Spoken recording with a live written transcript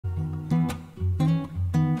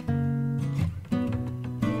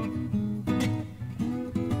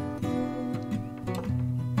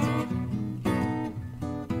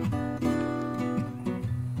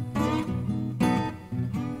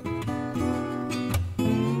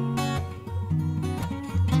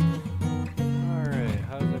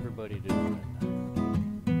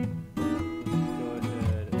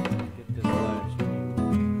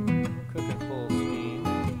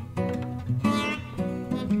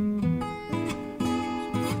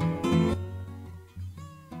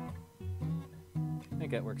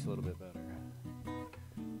think that works a little bit better.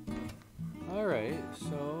 Alright,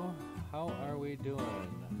 so how are we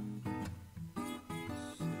doing? Let's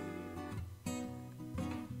see.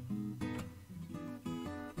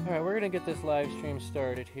 Alright, we're going to get this live stream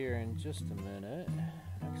started here in just a minute.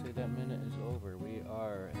 Actually, that minute is over. We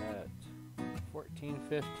are at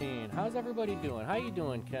 14:15. How's everybody doing? How you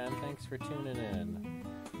doing, Ken? Thanks for tuning in.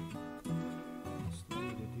 Still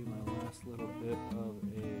need to do my last little bit of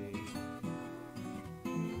a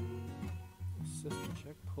system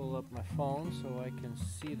check. Pull up my phone so I can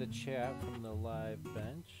see the chat from the live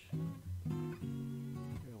bench.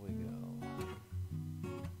 Here we go.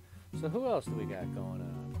 So who else do we got going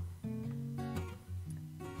on?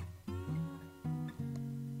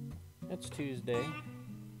 It's Tuesday.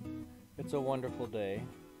 It's a wonderful day.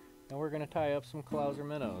 And we're going to tie up some Clouser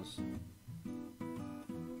minnows.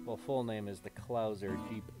 Well, full name is the Clouser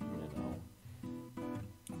Deep Minnow,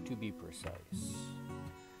 to be precise.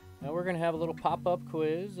 Now we're going to have a little pop-up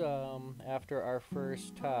quiz after our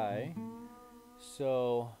first tie.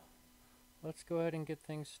 So let's go ahead and get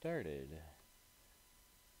things started.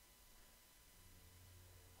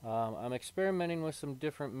 I'm experimenting with some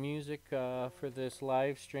different music for this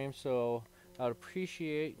live stream, so I'd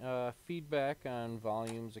appreciate feedback on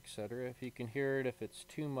volumes, etc. If you can hear it, if it's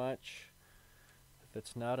too much, if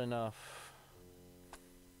it's not enough.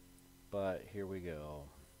 But here we go.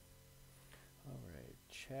 Alright,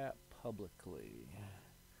 chat publicly.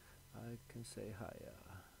 I can say hiya.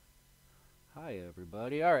 Hi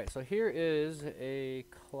everybody. Alright, so here is a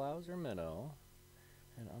Clouser minnow.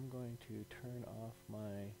 And I'm going to turn off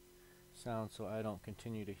my sound so I don't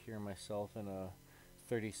continue to hear myself in a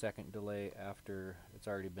 30-second delay after it's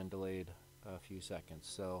already been delayed a few seconds.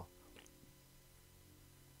 So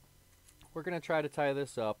we're going to try to tie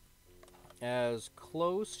this up as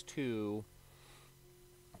close to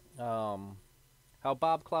how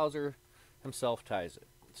Bob Clouser himself ties it.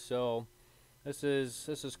 So this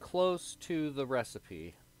is close to the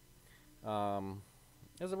recipe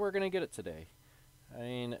as we're going to get it today. I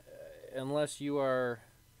mean, unless you are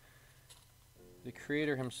the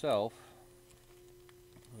creator himself,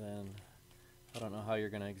 then I don't know how you're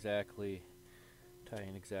going to exactly tie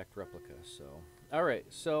an exact replica. So, alright,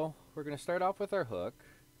 so we're going to start off with our hook.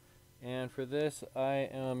 And for this, I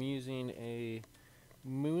am using a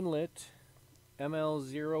Moonlit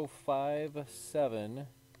ML057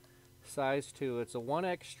 size 2. It's a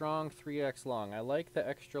 1x strong, 3x long. I like the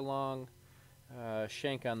extra long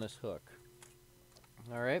shank on this hook.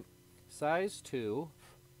 Alright, size 2,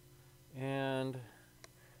 and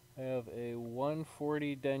I have a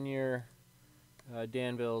 140 denier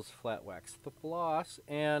Dumbell's flat wax floss.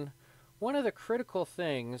 And one of the critical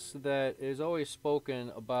things that is always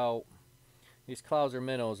spoken about these Clouser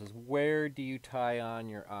minnows is where do you tie on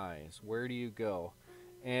your eyes? Where do you go?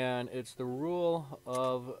 And it's the rule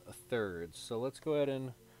of thirds. So let's go ahead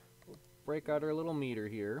and break out our little meter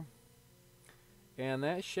here. And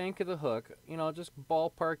that shank of the hook, you know, just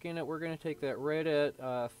ballparking it, we're going to take that right at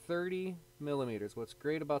 30 millimeters. What's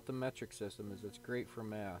great about the metric system is it's great for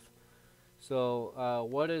math. So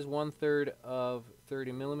what is 1/3 of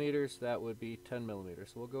 30 millimeters? That would be 10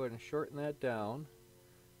 millimeters. So we'll go ahead and shorten that down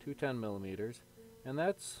to 10 millimeters. And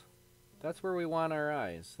that's where we want our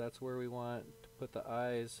eyes. That's where we want to put the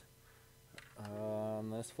eyes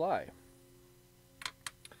on this fly.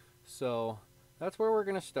 So that's where we're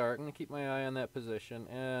going to start. I'm going to keep my eye on that position.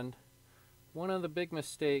 And one of the big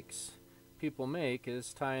mistakes people make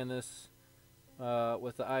is tying this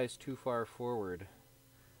with the eyes too far forward.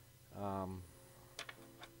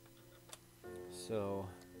 So,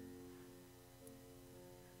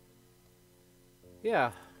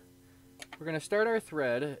 yeah, we're going to start our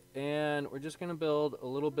thread, and we're just going to build a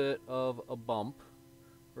little bit of a bump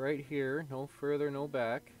right here. No further, no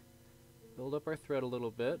back. Build up our thread a little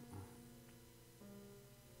bit.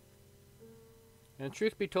 And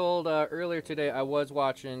truth be told, earlier today I was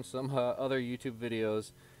watching some other YouTube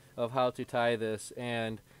videos of how to tie this,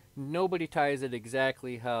 and nobody ties it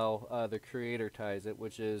exactly how the creator ties it,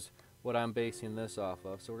 which is what I'm basing this off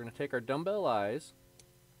of. So we're going to take our Dumbell eyes,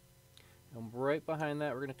 and right behind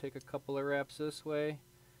that we're going to take a couple of wraps this way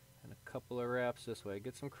and a couple of wraps this way.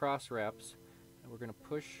 Get some cross wraps, and we're going to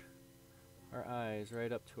push our eyes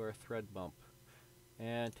right up to our thread bump.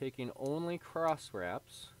 And taking only cross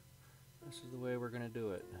wraps, this is the way we're going to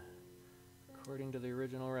do it, according to the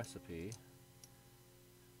original recipe.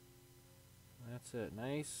 That's it.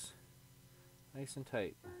 Nice and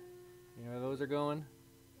tight. You know where those are going?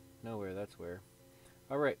 Nowhere. That's where.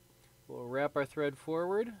 Alright. We'll wrap our thread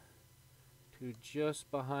forward to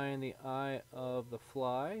just behind the eye of the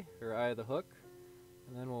fly, or eye of the hook.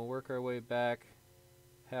 And then we'll work our way back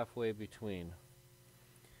halfway between.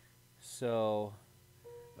 So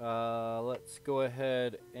let's go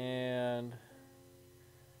ahead and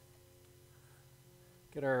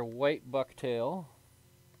get our white bucktail.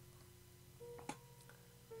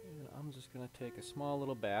 And I'm just going to take a small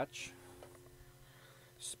little batch.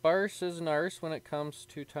 Sparse is nice when it comes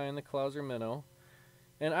to tying the Clouser minnow.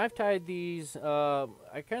 And I've tied these, I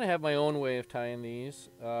kind of have my own way of tying these,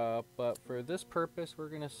 but for this purpose we're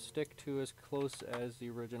going to stick to as close as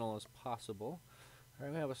the original as possible.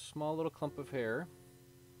 Alright, we have a small little clump of hair,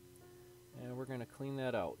 and we're going to clean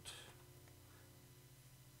that out.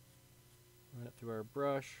 Run it through our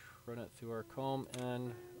brush, run it through our comb,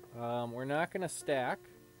 and we're not going to stack,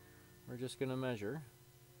 we're just going to measure.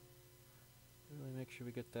 Really make sure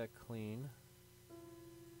we get that clean.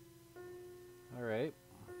 Alright,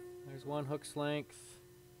 there's one hook's length,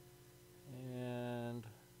 and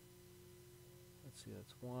let's see,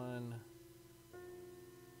 that's 1,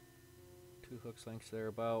 2 hook's lengths there,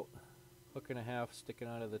 about hook and a half sticking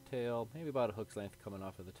out of the tail, maybe about a hook's length coming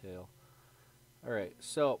off of the tail. Alright,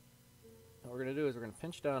 so what we're going to do is we're going to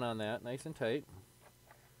pinch down on that nice and tight,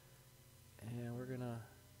 and we're going to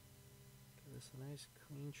give this a nice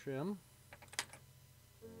clean trim.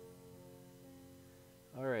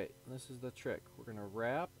 Alright, this is the trick. We're going to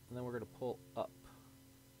wrap, and then we're going to pull up.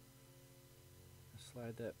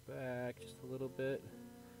 Slide that back just a little bit.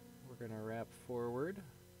 We're going to wrap forward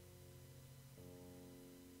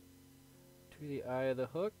to the eye of the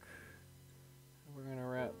hook. And we're going to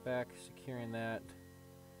wrap back, securing that.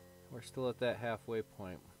 We're still at that halfway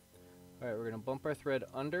point. Alright, we're going to bump our thread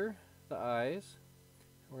under the eyes.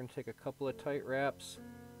 We're going to take a couple of tight wraps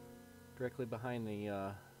directly behind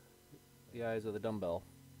the eyes of the dumbbell.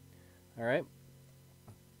 Alright,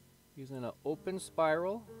 using an open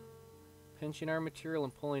spiral, pinching our material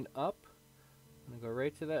and pulling up. I'm going to go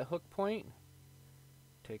right to that hook point,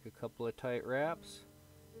 take a couple of tight wraps,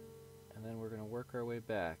 and then we're going to work our way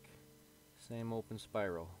back. Same open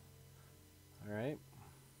spiral. Alright,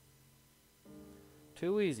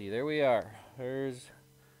 too easy. There we are. There's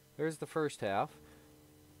the first half.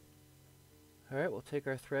 Alright, we'll take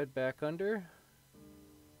our thread back under.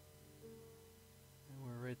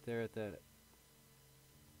 Right there at that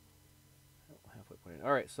halfway point.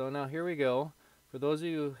 Alright, so now here we go. For those of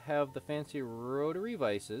you who have the fancy rotary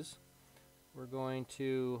vices, we're going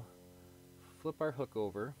to flip our hook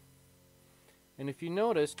over. And if you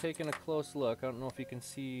notice, taking a close look, I don't know if you can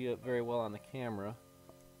see it very well on the camera.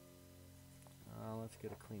 Let's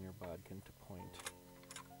get a cleaner bodkin to point.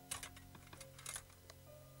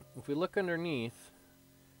 If we look underneath,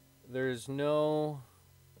 there's no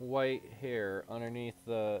white hair underneath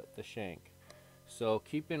the shank. So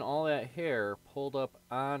keeping all that hair pulled up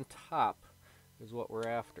on top is what we're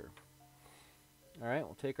after. Alright,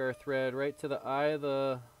 we'll take our thread right to the eye of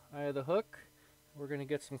the hook. We're going to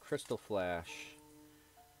get some Krystal flash.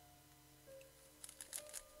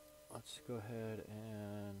 Let's go ahead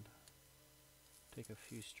and take a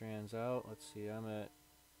few strands out. Let's see, I'm at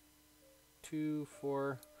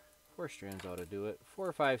 4 strands ought to do it. 4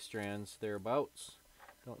 or 5 strands thereabouts.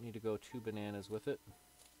 Don't need to go too bananas with it.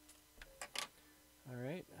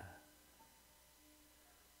 Alright.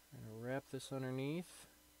 I'm going to wrap this underneath,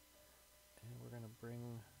 and we're going to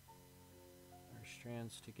bring our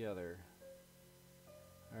strands together.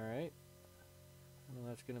 Alright. And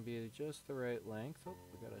that's going to be just the right length. Oh,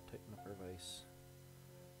 we got to tighten up our vise.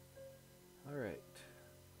 Alright.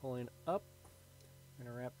 Pulling up. I'm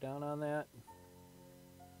going to wrap down on that.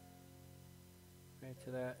 Right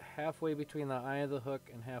to that, halfway between the eye of the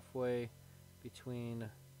hook and halfway between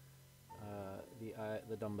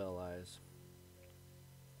the dumbbell eyes.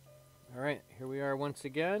 Alright, here we are once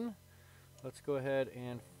again. Let's go ahead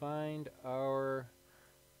and find our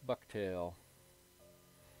bucktail.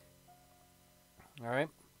 Alright,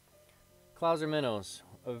 Clouser minnows.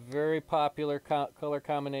 A very popular color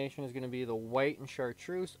combination is going to be the white and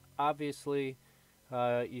chartreuse. Obviously,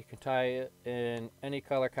 you can tie it in any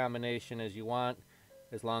color combination as you want,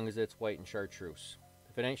 as long as it's white and chartreuse.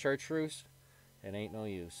 If it ain't chartreuse, it ain't no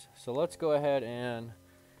use. So let's go ahead and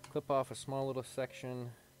clip off a small little section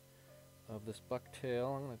of this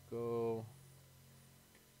bucktail. I'm going to go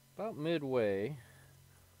about midway.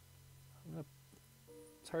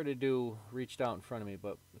 It's hard to do reached out in front of me,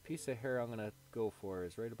 but the piece of hair I'm going to go for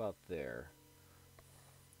is right about there.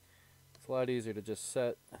 It's a lot easier to just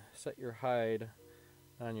set your hide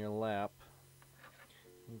on your lap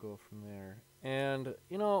and go from there. And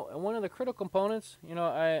you know, one of the critical components, you know,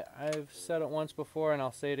 I've said it once before and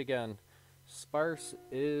I'll say it again, sparse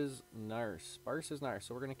is nice. Sparse is nice.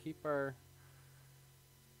 So we're going to keep our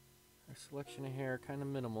selection of hair kind of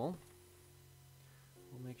minimal.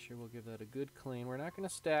 We'll make sure we'll give that a good clean. We're not going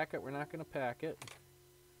to stack it. We're not going to pack it.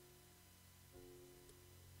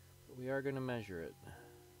 But we are going to measure it.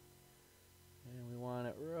 And we want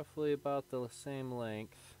it roughly about the same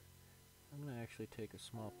length. I'm going to actually take a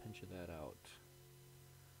small pinch of that out.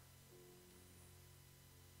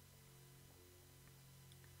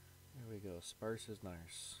 There we go. Sparse as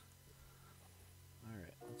nice.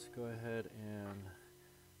 Alright, let's go ahead and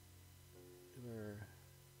do our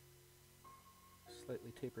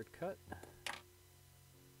slightly tapered cut.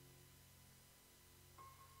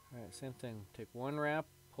 Alright, same thing. Take one wrap,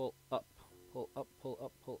 pull up, pull up, pull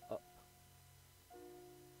up, pull up.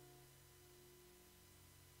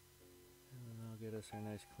 And then that'll get us our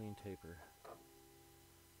nice clean taper.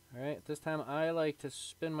 Alright, this time I like to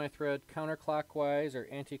spin my thread counterclockwise or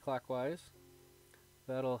anti-clockwise.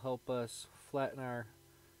 That'll help us flatten our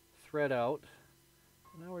thread out.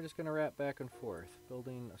 And now we're just going to wrap back and forth,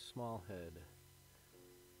 building a small head.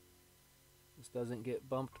 This doesn't get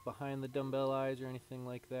bumped behind the dumbbell eyes or anything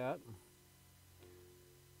like that.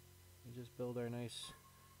 We just build our nice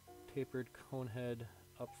tapered cone head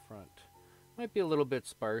up front. Might be a little bit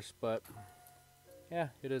sparse, but yeah,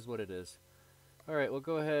 it is what it is. Alright, we'll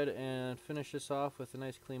go ahead and finish this off with a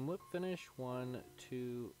nice clean whip finish. 1,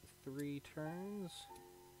 2, 3 turns.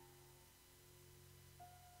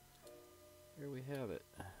 Here we have it.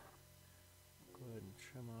 Go ahead and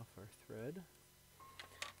trim off our thread.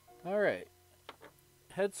 Alright,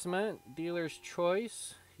 head cement, dealer's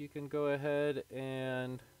choice. You can go ahead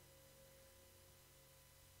and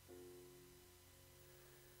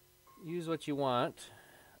use what you want.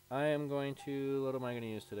 I am going to, what am I going to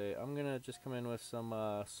use today? I'm going to just come in with some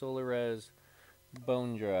Solarez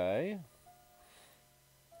Bone Dry.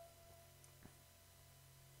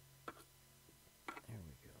 There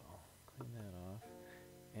we go. Clean that off.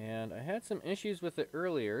 And I had some issues with it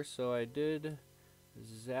earlier, so I did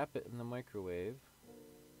zap it in the microwave.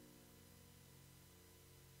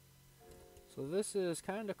 So this is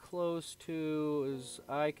kind of close to as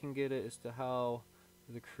I can get it as to how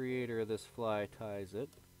the creator of this fly ties it.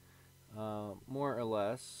 More or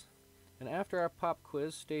less. And after our pop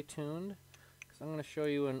quiz, stay tuned, because I'm going to show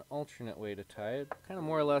you an alternate way to tie it. Kind of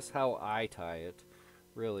more or less how I tie it,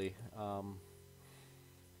 really.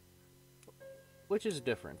 Which is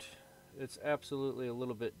different. It's absolutely a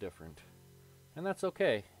little bit different. And that's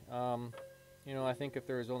okay. You know, I think if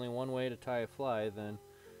there was only one way to tie a fly, then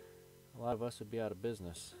a lot of us would be out of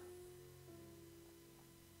business.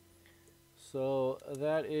 So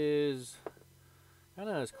that is kind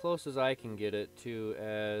of as close as I can get it to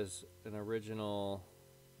as an original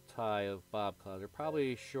tie of Bob Clouser.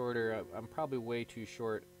 Probably shorter. I'm probably way too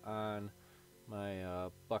short on my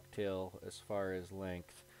bucktail as far as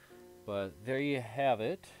length. But there you have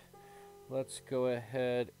it. Let's go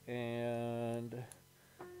ahead and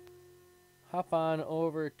hop on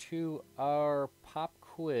over to our pop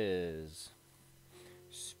quiz.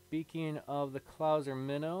 Speaking of the Clouser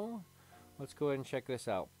Minnow, let's go ahead and check this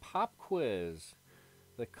out. Pop quiz.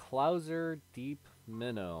 The Clouser Deep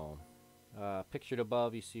Minnow. Pictured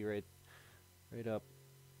above, you see right up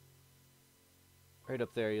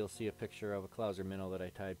there, you'll see a picture of a Clouser Minnow that I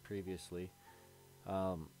tied previously.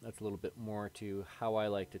 That's a little bit more to how I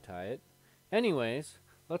like to tie it. Anyways,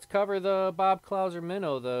 let's cover the Bob Clouser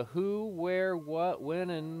Minnow. The who, where, what, when,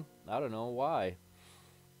 and I don't know why.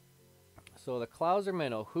 So the Clouser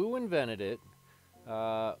Minnow, who invented it?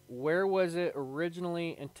 Where was it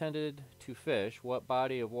originally intended to fish? What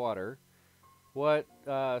body of water? What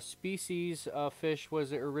species of fish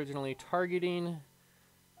was it originally targeting?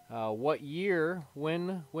 What year?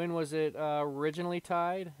 When was it originally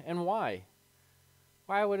tied? And why?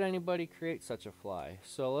 Why would anybody create such a fly?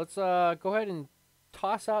 So let's go ahead and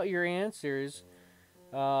toss out your answers.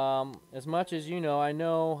 As much as you know, I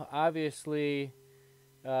know obviously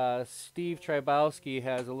Steve Trybowski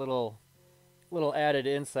has a little added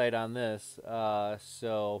insight on this.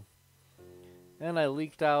 And I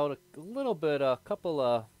leaked out a little bit, a couple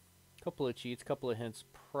of cheats, couple of hints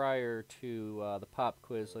prior to the pop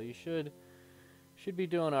quiz. So you should be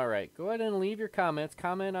doing all right. Go ahead and leave your comments.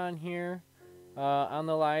 Comment on here on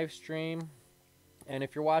the live stream. And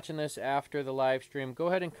if you're watching this after the live stream, go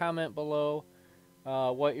ahead and comment below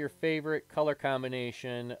what your favorite color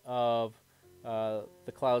combination of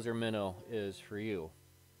the Clouser Minnow is for you.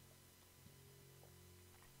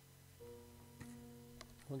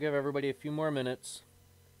 We'll give everybody a few more minutes.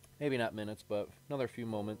 Maybe not minutes, but another few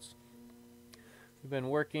moments. We've been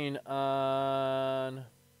working on,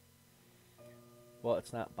 well,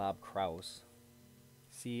 it's not Bob Krause.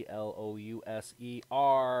 C-L-O-U-S-E-R,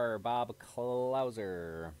 Bob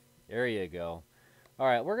Clouser. There you go.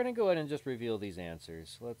 Alright, we're going to go ahead and just reveal these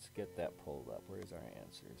answers. Let's get that pulled up. Where's our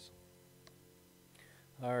answers?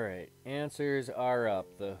 Alright, answers are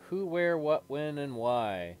up. The who, where, what, when, and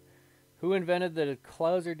why. Who invented the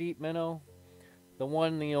Clouser Deep Minnow? The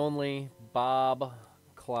one, the only, Bob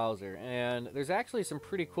Clouser. And there's actually some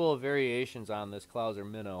pretty cool variations on this Clouser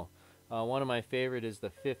Minnow. One of my favorite is the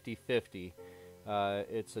 50-50.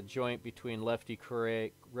 It's a joint between Lefty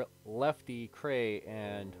Cray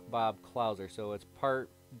and Bob Clouser. So it's part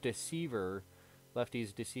deceiver,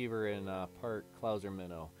 Lefty's deceiver, and part Clouser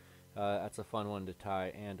Minnow. That's a fun one to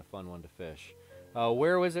tie and a fun one to fish.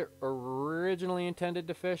 Where was it originally intended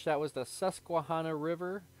to fish? That was the Susquehanna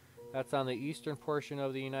River. That's on the eastern portion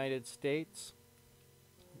of the United States.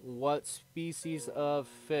 What species of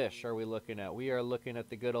fish are we looking at? We are looking at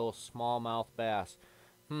the good old smallmouth bass.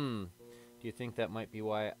 Do you think that might be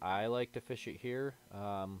why I like to fish it here?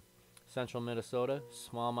 Central Minnesota,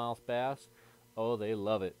 smallmouth bass. Oh, they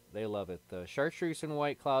love it. They love it. The Chartreuse and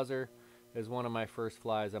white Clouser is one of my first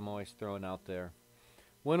flies I'm always throwing out there.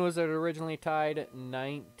 When was it originally tied?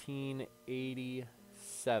 1987.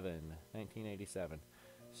 1987.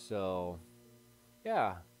 So,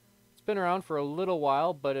 yeah. It's been around for a little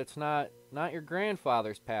while, but it's not your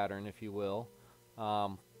grandfather's pattern, if you will.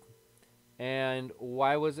 And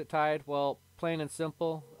why was it tied? Well, plain and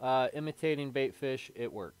simple, imitating bait fish,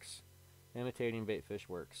 it works. Imitating bait fish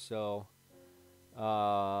works. So,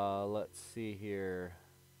 let's see here.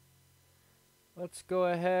 Let's go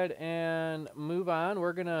ahead and move on.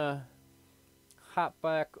 We're going to hop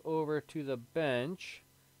back over to the bench,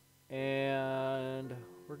 and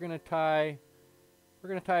we're going to tie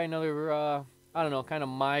another, I don't know, kind of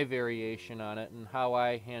my variation on it and how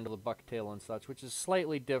I handle the bucktail and such, which is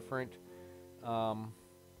slightly different.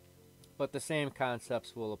 But the same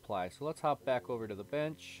concepts will apply. So let's hop back over to the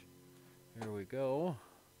bench. Here we go.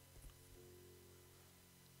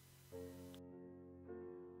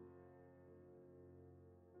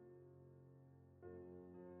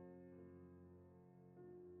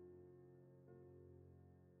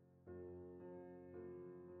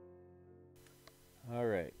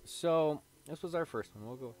 Alright, so this was our first one.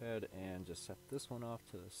 We'll go ahead and just set this one off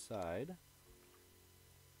to the side.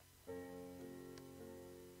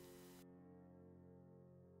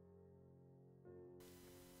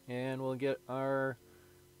 And we'll get our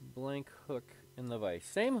blank hook in the vise.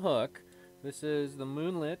 Same hook. This is the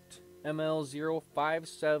Moonlit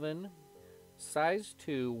ML057, size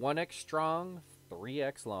 2, 1x strong,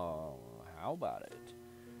 3x long. How about it?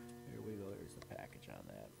 Here we go. There's the package on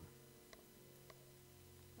that.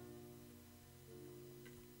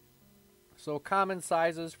 So common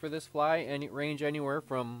sizes for this fly and range anywhere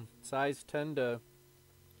from size 10 to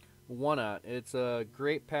 1/0. It's a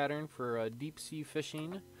great pattern for deep sea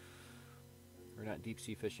fishing, or not deep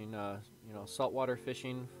sea fishing, you know, saltwater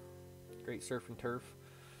fishing. Great surf and turf.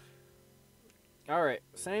 All right,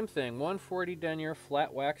 same thing. 140 denier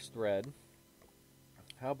flat wax thread.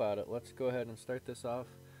 How about it? Let's go ahead and start this off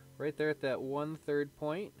right there at that 1/3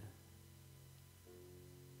 point.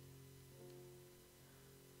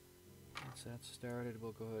 Once that's started,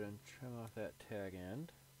 we'll go ahead and trim off that tag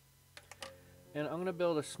end. And I'm going to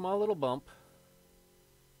build a small little bump,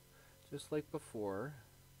 just like before.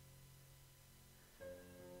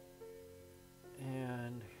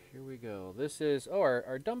 And here we go. This is, oh,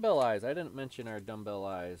 our Dumbell eyes. I didn't mention our Dumbell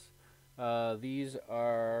eyes. These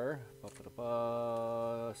are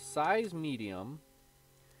size medium.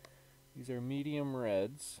 These are medium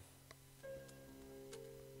reds.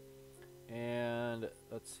 And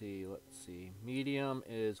let's see. Medium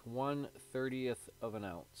is 1/30 of an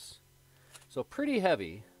ounce. So pretty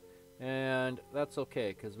heavy, and that's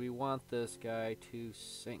okay because we want this guy to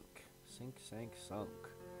sink. Sink, sank, sunk.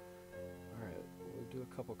 Alright, we'll do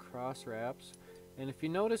a couple cross wraps. And if you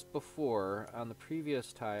noticed before, on the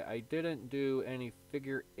previous tie, I didn't do any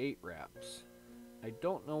figure 8 wraps. I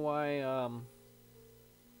don't know why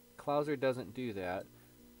Clouser doesn't do that,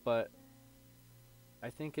 but I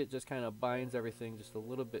think it just kind of binds everything just a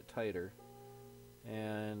little bit tighter.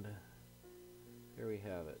 And there we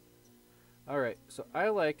have it. Alright, so I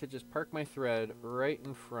like to just park my thread right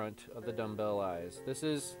in front of the Dumbell eyes. This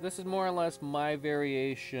is more or less my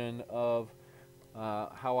variation of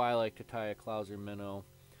how I like to tie a Clouser minnow.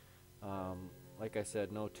 Like I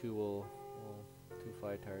said, no two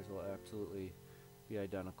fly tyers will absolutely be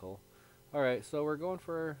identical. Alright, so we're going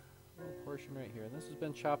for a little portion right here. And this has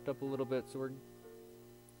been chopped up a little bit, so we're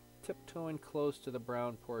tiptoeing close to the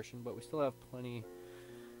brown portion, but we still have plenty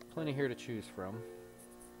here to choose from.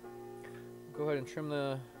 Go ahead and trim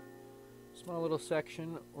the small little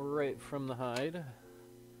section right from the hide,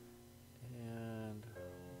 and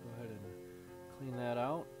go ahead and Clean that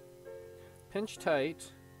out. Pinch tight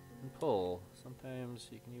and pull. Sometimes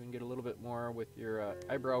you can even get a little bit more with your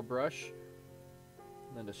eyebrow brush.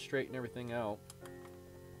 And then to straighten everything out,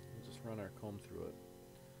 we'll just run our comb through it.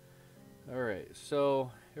 Alright, so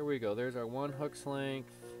here we go. There's our 1 hook's length.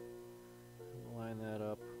 We'll line that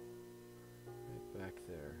up right back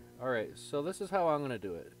there. Alright, so this is how I'm going to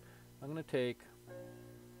do it. I'm going to take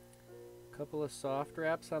a couple of soft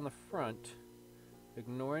wraps on the front,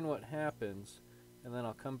 ignoring what happens, and then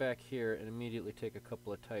I'll come back here and immediately take a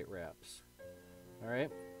couple of tight wraps.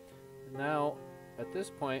 Alright, now at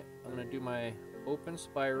this point I'm going to do my open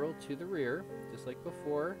spiral to the rear, just like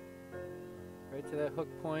before, right to that hook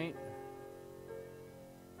point.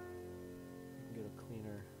 I can get a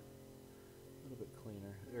little bit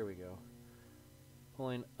cleaner. There we go.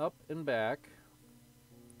 Pulling up and back.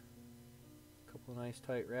 A couple of nice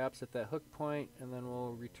tight wraps at that hook point, and then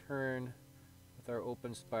we'll return with our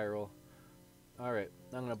open spiral. Alright,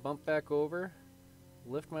 I'm going to bump back over,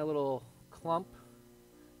 lift my little clump.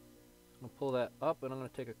 I'm going to pull that up, and I'm going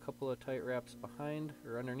to take a couple of tight wraps behind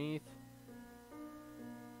or underneath.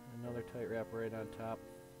 Another tight wrap right on top.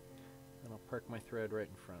 And I'll park my thread right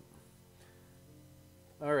in front.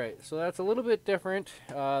 Alright, so that's a little bit different.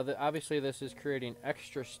 Obviously this is creating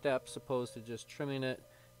extra steps opposed to just trimming it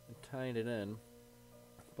and tying it in.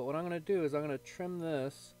 But what I'm going to do is I'm going to trim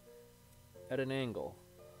this at an angle.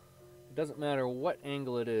 It doesn't matter what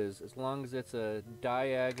angle it is, as long as it's a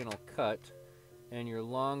diagonal cut and your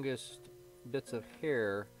longest bits of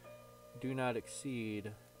hair do not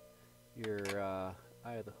exceed your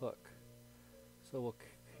eye of the hook. So we'll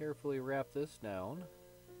carefully wrap this down.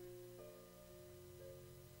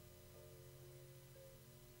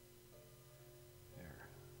 There.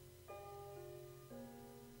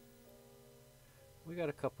 We got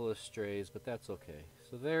a couple of strays, but that's okay.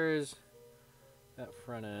 So there's that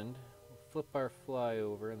front end. We'll flip our fly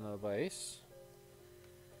over in the vise.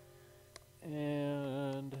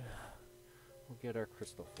 And we'll get our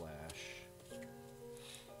Krystal flash.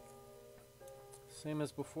 Same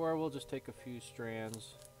as before, we'll just take a few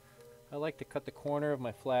strands. I like to cut the corner of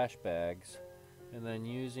my flash bags, and then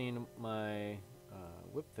using my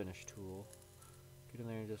whip finish tool, get in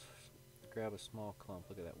there and just grab a small clump.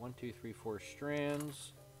 Look at that, 1, 2, 3, 4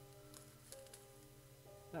 strands.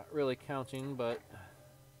 Not really counting, but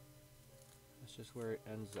that's just where it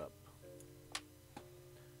ends up.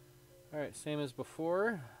 Alright, same as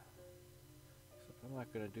before, except I'm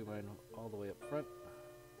not going to do mine all the way up front.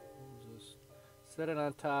 I'll just set it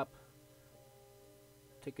on top,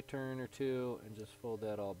 take a turn or two, and just fold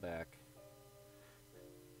that all back,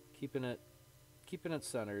 keeping it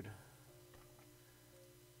centered.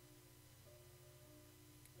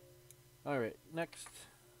 Alright, next,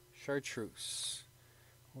 Chartreuse.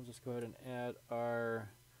 We'll just go ahead and add our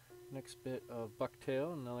next bit of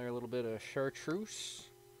Bucktail, another little bit of Chartreuse.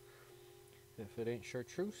 If it ain't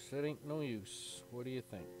Chartreuse, it ain't no use. What do you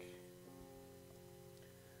think?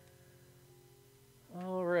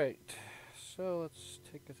 Alright, so let's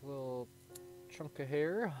take a little chunk of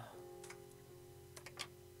hair.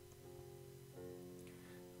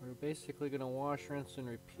 We're basically going to wash, rinse, and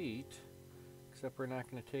repeat, except we're not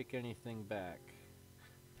going to take anything back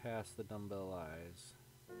past the Dumbell eyes.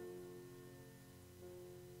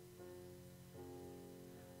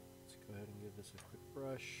 Let's go ahead and give this a quick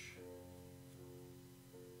brush.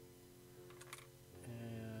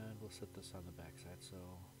 And we'll set this on the back side, so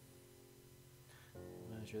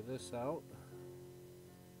measure this out.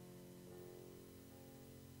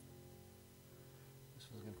 This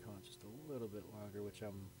one's going to come out just a little bit longer, which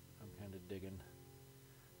I'm kind of digging.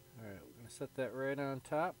 Alright, we're going to set that right on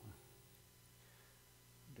top.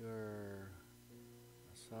 Do our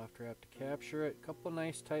soft wrap to capture it. Couple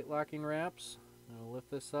nice tight locking wraps. I'm going to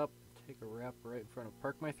lift this up, take a wrap right in front of,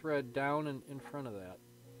 park my thread down and in front of that.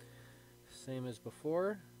 Same as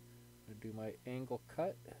before. I'm going to do my angle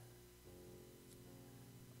cut.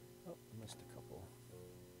 Oh, I missed a couple.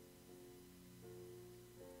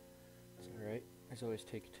 It's alright. There's always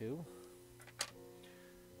take two.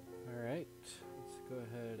 Alright, let's go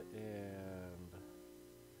ahead and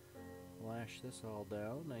lash this all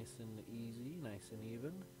down nice and easy, nice and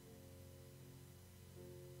even.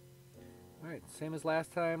 Alright, same as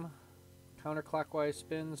last time. Counterclockwise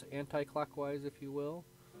spins, anti-clockwise if you will.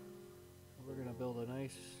 We're going to build a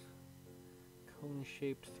nice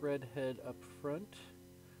cone-shaped thread head up front.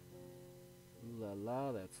 Ooh la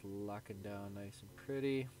la, that's locking down nice and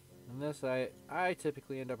pretty. And this I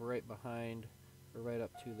typically end up right behind, or right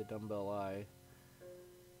up to the Dumbell eye.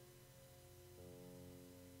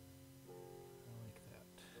 I like that.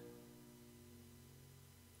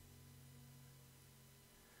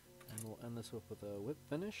 And we'll end this whip with a whip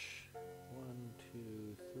finish. 1,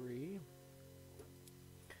 2, 3.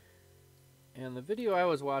 And the video I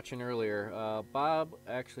was watching earlier, Bob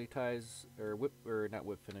actually ties, or not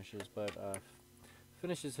whip finishes, but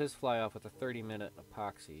finishes his fly off with a 30-minute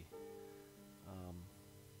epoxy.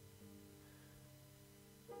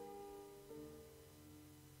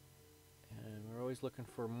 And we're always looking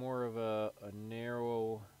for more of a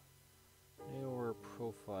narrower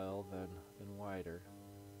profile than wider.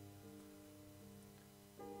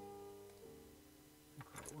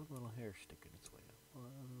 One little hair sticking its way up.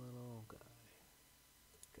 One little guy.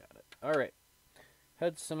 Got it. Alright.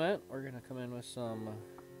 Head cement. We're going to come in with some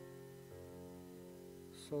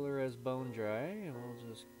Solarez bone dry, and we'll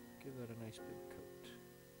just give that a nice big coat.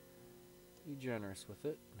 Be generous with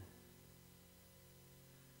it.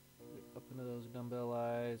 Get up into those Dumbell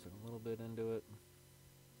eyes and a little bit into it.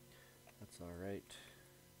 That's alright.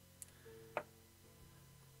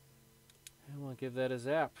 And we'll give that a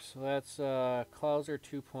zap. So that's Clouser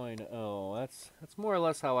 2.0. That's more or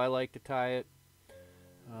less how I like to tie it.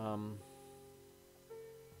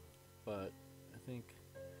 But I think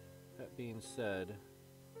that being said,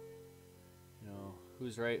 you know,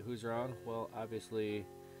 who's right, who's wrong? Well, obviously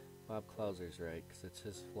Bob Clouser's right, because it's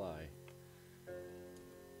his fly.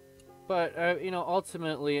 But you know,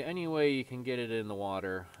 ultimately, any way you can get it in the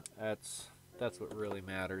water, that's what really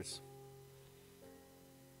matters.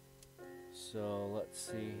 So let's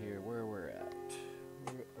see here where we're at.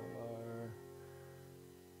 We are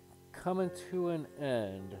coming to an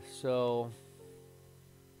end. So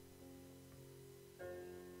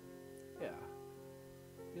yeah,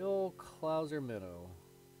 the old Clouser Minnow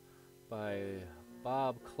by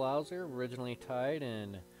Bob Clouser, originally tied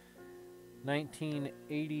in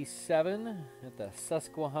 1987 at the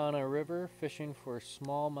Susquehanna River, fishing for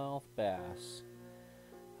smallmouth bass.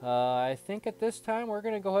 I think at this time we're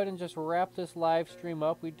going to go ahead and just wrap this live stream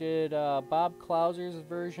up. We did Bob Clouser's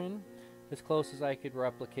version, as close as I could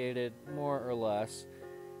replicate it, more or less.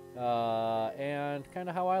 And kind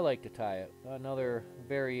of how I like to tie it. Another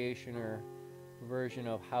variation or version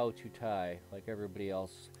of how to tie, like everybody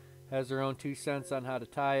else has their own 2 cents on how to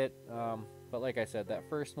tie it. But like I said, that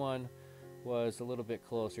first one was a little bit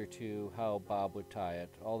closer to how Bob would tie it.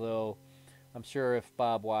 Although I'm sure if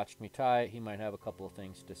Bob watched me tie it, he might have a couple of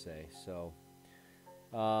things to say. So,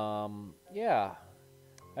 yeah.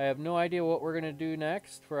 I have no idea what we're going to do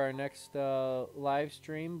next for our next live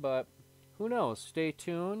stream, but who knows? Stay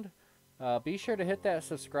tuned. Be sure to hit that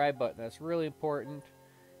subscribe button. That's really important.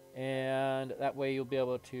 And that way you'll be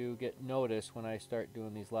able to get notice when I start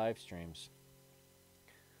doing these live streams.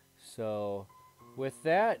 So with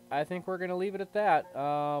that, I think we're going to leave it at that.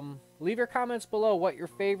 Leave your comments below what your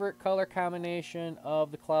favorite color combination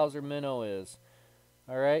of the Clouser Minnow is.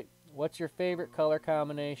 Alright, what's your favorite color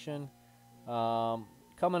combination?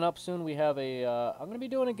 Coming up soon, we have a, I'm going to be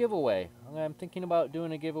doing a giveaway. I'm thinking about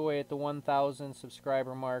doing a giveaway at the 1,000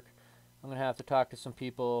 subscriber mark. I'm going to have to talk to some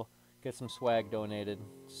people, get some swag donated.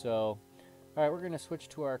 So, alright, we're going to switch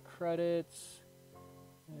to our credits.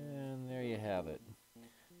 And there you have it.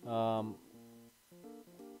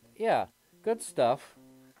 Yeah, good stuff.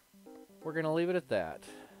 We're going to leave it at that.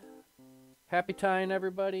 Happy tying,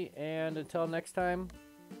 everybody, and until next time,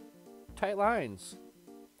 tight lines.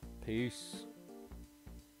 Peace.